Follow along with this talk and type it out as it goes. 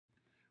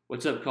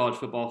What's up, college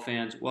football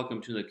fans?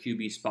 Welcome to the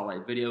QB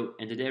Spotlight video,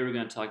 and today we're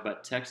going to talk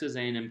about Texas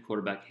A&M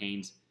quarterback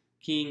Haynes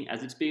King,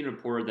 as it's being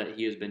reported that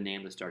he has been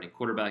named the starting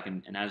quarterback,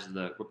 and as of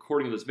the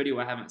recording of this video,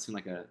 I haven't seen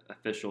like an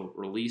official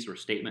release or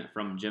statement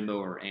from Jimbo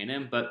or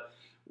A&M, but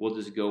we'll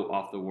just go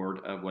off the word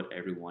of what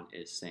everyone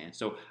is saying.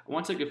 So I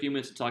want to take a few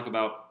minutes to talk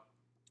about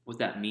what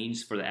that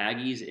means for the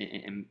Aggies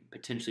and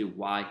potentially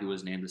why he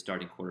was named the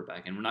starting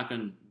quarterback. And we're not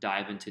going to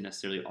dive into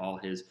necessarily all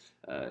his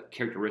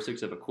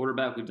characteristics of a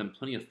quarterback. We've done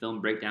plenty of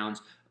film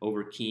breakdowns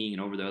over King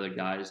and over the other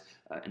guys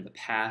in the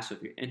past. So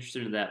if you're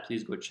interested in that,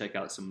 please go check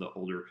out some of the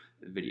older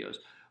videos.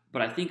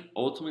 But I think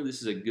ultimately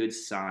this is a good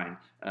sign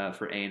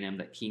for A&M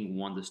that King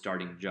won the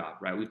starting job,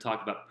 right? We've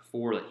talked about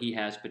before that he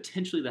has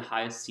potentially the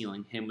highest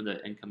ceiling, him and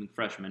the incoming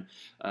freshman,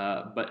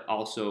 but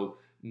also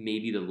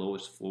maybe the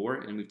lowest floor.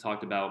 And we've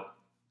talked about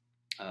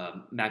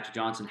Max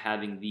Johnson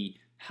having the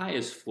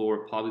highest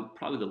floor,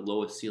 probably the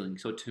lowest ceiling.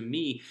 So to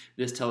me,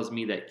 this tells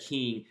me that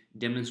King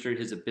demonstrated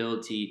his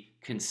ability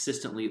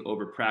consistently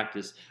over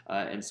practice,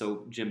 and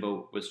so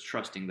Jimbo was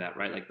trusting that,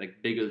 right?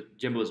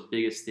 Jimbo's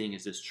biggest thing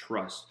is this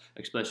trust,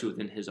 especially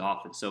within his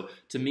offense. So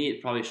to me,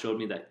 it probably showed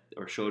me that,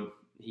 or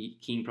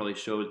King probably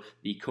showed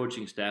the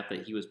coaching staff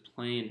that he was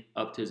playing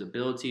up to his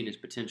ability and his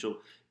potential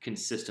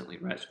consistently,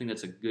 right? So I think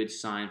that's a good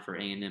sign for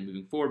A&M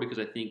moving forward, because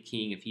I think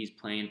King, if he's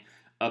playing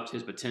up to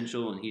his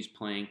potential and he's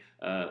playing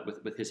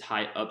with his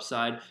high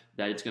upside,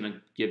 that it's going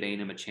to give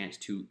A&M a chance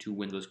to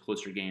win those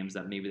closer games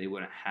that maybe they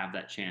wouldn't have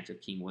that chance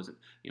if King wasn't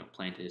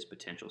playing to his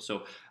potential.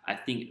 So I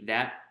think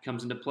that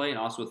comes into play, and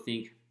also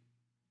think,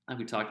 like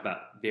we talked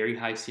about, very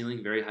high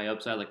ceiling, very high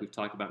upside, like we've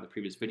talked about in the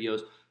previous videos.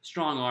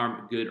 Strong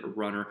arm, good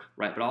runner,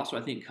 right? But also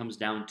I think it comes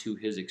down to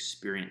his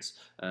experience,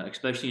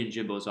 especially in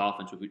Jimbo's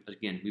offense.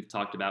 We've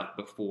talked about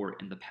before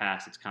in the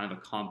past. It's kind of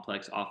a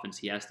complex offense.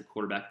 He asks the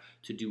quarterback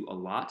to do a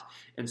lot.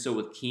 And so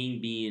with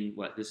King being,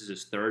 this is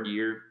his third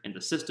year in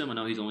the system. I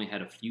know he's only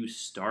had a few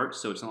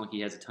starts, so it's not like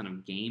he has a ton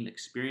of game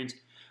experience,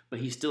 but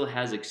he still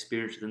has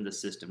experience within the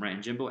system, right?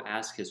 And Jimbo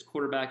asks his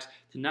quarterbacks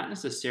to not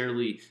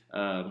necessarily,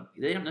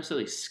 they don't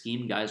necessarily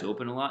scheme guys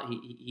open a lot.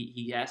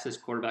 He asks his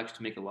quarterbacks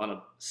to make a lot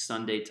of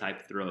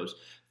Sunday-type throws,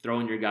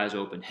 throwing your guys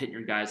open, hitting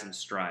your guys in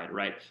stride,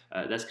 right?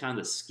 That's kind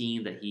of the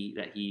scheme that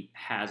he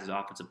has as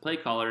offensive play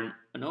caller.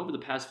 And over the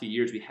past few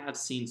years, we have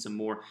seen some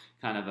more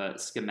kind of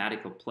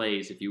schematical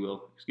plays, if you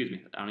will. Excuse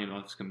me, I don't even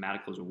know if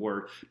schematical is a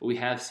word, but we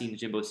have seen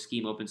Jimbo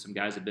scheme open some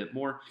guys a bit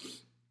more.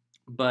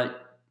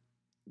 But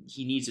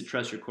he needs to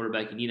trust your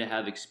quarterback. You need to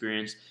have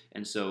experience,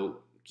 and so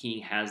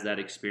King has that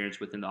experience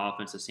within the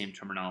offense, the same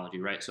terminology,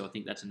 right? So I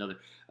think that's another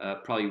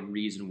probably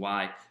reason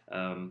why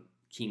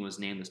King was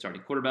named the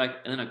starting quarterback.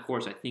 And then, of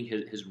course, I think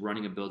his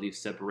running ability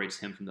separates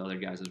him from the other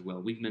guys as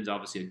well. Weekman's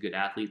obviously a good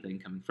athlete, the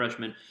incoming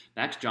freshman.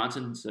 Max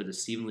Johnson's a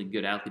deceivingly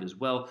good athlete as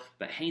well.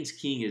 But Haynes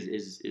King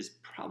is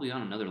probably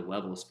on another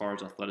level as far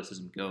as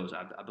athleticism goes.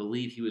 I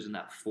believe he was in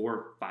that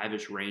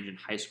 4.5-ish range in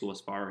high school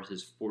as far as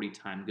his 40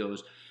 time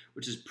goes,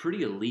 which is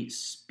pretty elite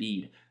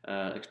speed,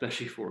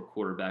 especially for a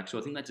quarterback. So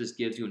I think that just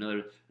gives you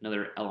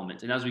another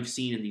element. And as we've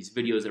seen in these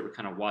videos that we're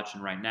kind of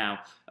watching right now,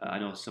 I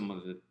know some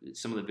of the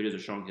videos are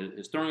showing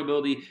his throwing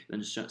ability,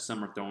 and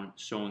some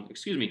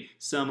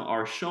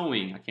are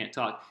showing, I can't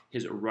talk,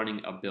 his running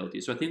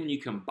ability. So I think when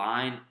you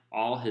combine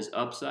all his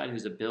upside,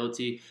 his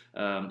ability,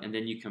 and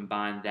then you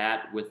combine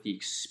that with the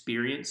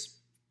experience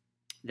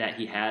that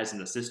he has in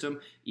the system,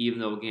 even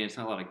though, again, it's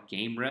not a lot of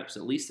game reps,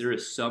 at least there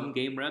is some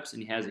game reps,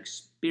 and he has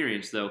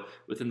experience, though,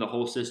 within the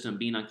whole system,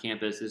 being on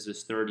campus. This is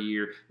his third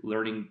year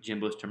learning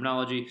Jimbo's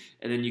terminology,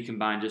 and then you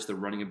combine just the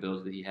running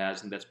ability that he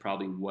has, and that's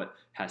probably what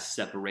has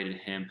separated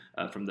him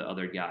from the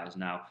other guys.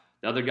 Now,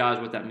 the other guys,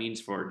 what that means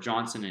for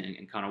Johnson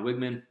and Connor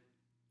Wigman,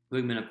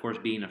 of course,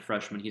 being a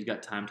freshman, he's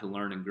got time to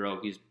learn and grow.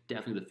 He's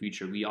definitely the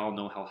future. We all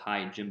know how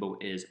high Jimbo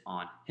is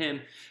on him.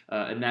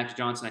 And Max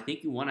Johnson, I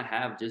think you want to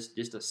have just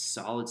a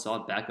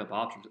solid backup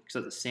option. Because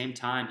at the same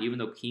time, even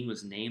though King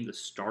was named the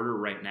starter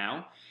right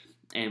now,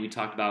 and we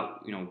talked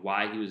about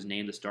why he was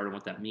named the starter and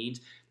what that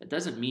means, that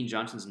doesn't mean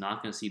Johnson's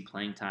not going to see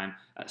playing time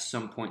at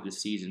some point this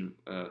season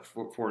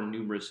for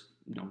numerous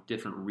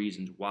different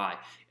reasons why.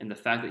 And the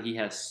fact that he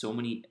has so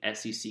many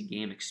SEC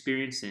game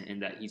experience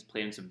and that he's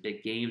played in some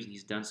big games and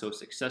he's done so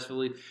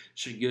successfully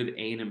should give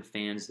A&M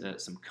fans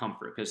some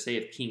comfort. Because say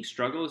if King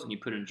struggles and you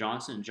put in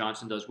Johnson and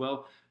Johnson does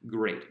well,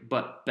 great.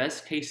 But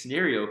best case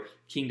scenario,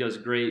 King does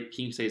great,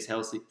 King stays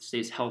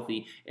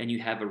healthy, and you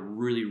have a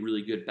really,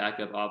 really good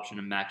backup option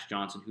in Max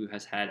Johnson, who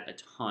has had a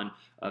ton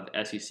of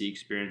SEC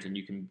experience, and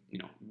you can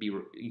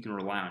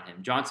rely on him.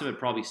 Johnson would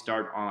probably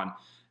start on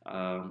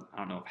I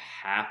don't know if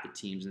half the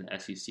teams in the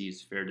SEC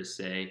is fair to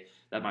say.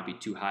 That might be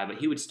too high, but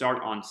he would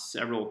start on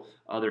several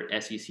other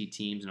SEC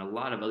teams and a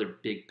lot of other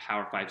big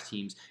Power 5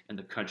 teams in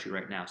the country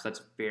right now. So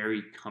that's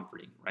very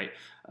comforting, right?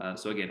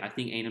 So again, I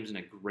think A&M's in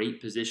a great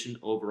position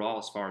overall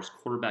as far as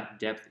quarterback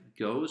depth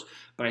goes,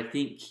 but I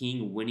think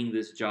King winning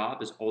this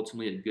job is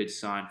ultimately a good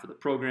sign for the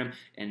program.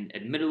 And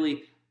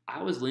admittedly,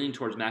 I was leaning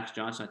towards Max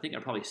Johnson. I think I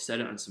probably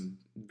said it on some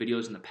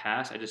videos in the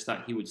past. I just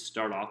thought he would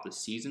start off the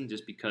season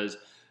just because,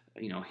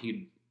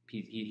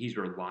 he's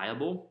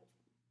reliable.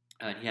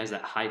 He has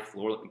that high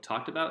floor that we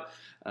talked about.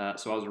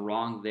 So I was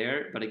wrong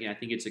there. But again, I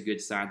think it's a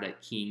good sign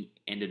that King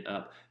ended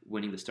up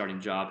winning the starting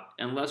job,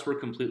 unless we're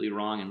completely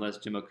wrong, unless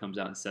Jimbo comes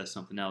out and says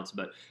something else.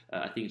 But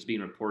I think it's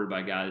being reported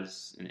by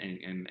guys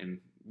and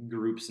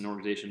groups and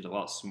organizations a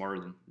lot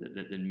smarter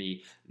than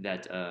me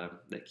that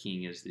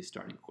King is the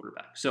starting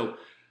quarterback. So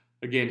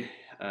again,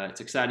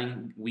 it's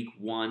exciting. Week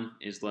 1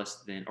 is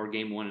less than, or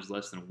game 1 is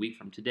less than a week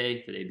from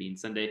today. Today being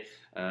Sunday,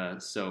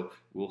 so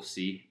we'll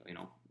see.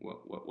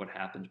 What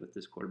happens with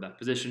this quarterback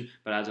position.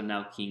 But as of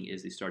now, King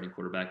is the starting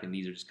quarterback, and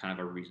these are just kind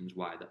of our reasons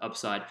why: the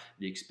upside,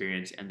 the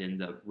experience, and then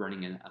the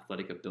running and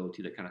athletic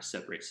ability that kind of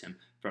separates him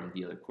from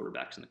the other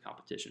quarterbacks in the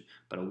competition.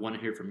 But I want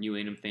to hear from you,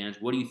 A&M fans.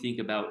 What do you think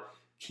about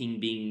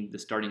King being the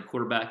starting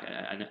quarterback?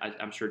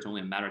 I'm sure it's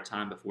only a matter of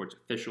time before it's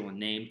official and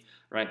named,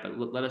 right? But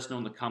let us know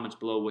in the comments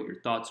below what your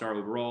thoughts are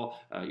overall,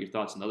 your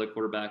thoughts on other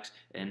quarterbacks,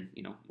 and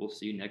we'll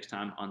see you next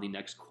time on the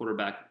next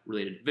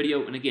quarterback-related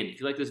video. And again, if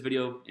you like this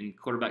video and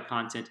quarterback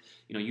content,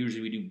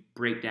 usually we do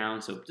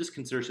breakdowns, so just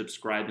consider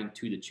subscribing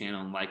to the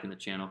channel and liking the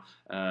channel.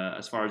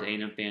 As far as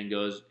A&M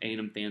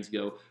fans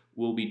go,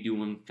 we'll be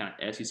doing kind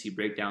of SEC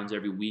breakdowns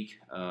every week,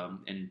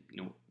 and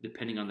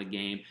depending on the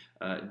game,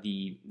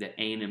 the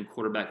A&M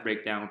quarterback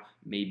breakdown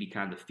may be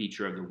kind of the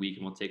feature of the week,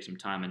 and we'll take some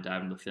time and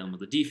dive into the film of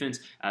the defense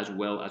as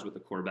well as what the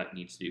quarterback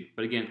needs to do.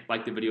 But again,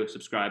 like the video,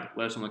 subscribe,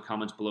 let us know in the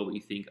comments below what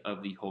you think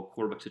of the whole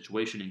quarterback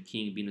situation and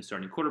King being the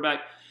starting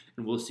quarterback,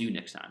 and we'll see you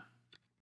next time.